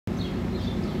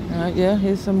Yeah,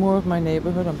 here's some more of my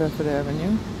neighborhood on Bedford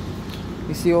Avenue.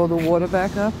 You see all the water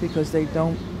back up because they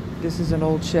don't, this is an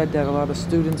old shed that a lot of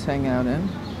students hang out in.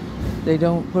 They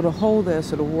don't put a hole there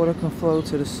so the water can flow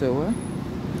to the sewer.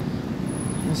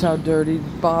 That's how dirty,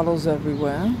 bottles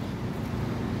everywhere.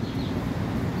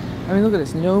 I mean, look at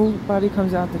this. Nobody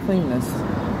comes out to clean this.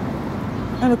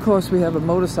 And of course, we have a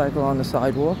motorcycle on the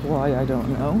sidewalk. Why, I don't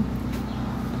know.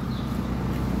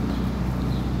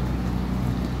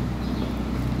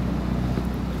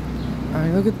 I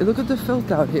mean, look at the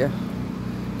filth out here.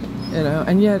 You know,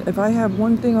 and yet, if I have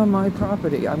one thing on my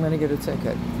property, I'm going to get a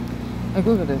ticket. Like,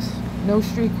 look at this. No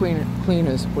street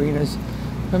cleaners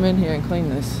come in here and clean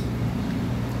this.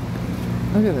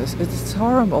 Look at this. It's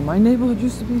horrible. My neighborhood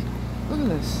used to be... Look at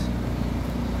this.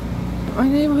 My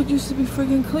neighborhood used to be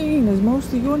friggin' clean, as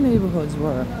most of your neighborhoods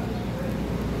were.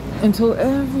 Until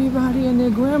everybody and their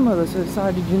grandmothers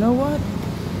decided, you know what?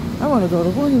 I want to go to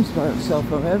Williamsburg. So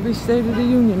from every state of the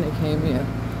union they came here.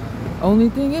 Only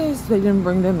thing is, they didn't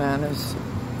bring their manners.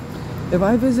 If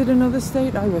I visit another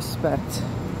state, I respect.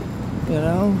 You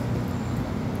know?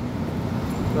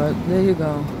 But there you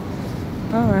go.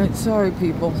 Alright, sorry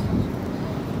people.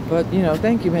 But, you know,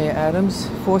 thank you, Mayor Adams,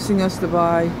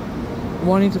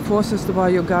 wanting to force us to buy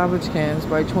your garbage cans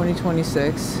by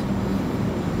 2026,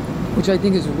 which I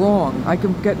think is wrong. I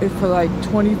can get it for like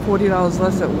 $20, $40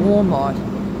 less at Walmart,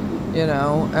 you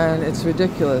know, and it's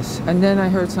ridiculous. And then I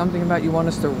heard something about you want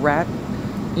us to rat,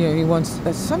 you know, he wants,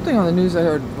 something on the news I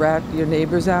heard, rat your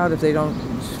neighbors out if they don't,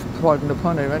 pardon the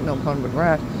pun, I meant no pun but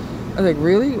rat. I was like,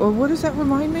 really? Or what does that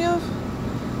remind me of?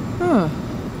 Huh.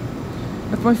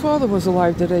 If my father was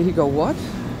alive today, he'd go, what?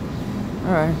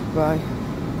 Alright, bye.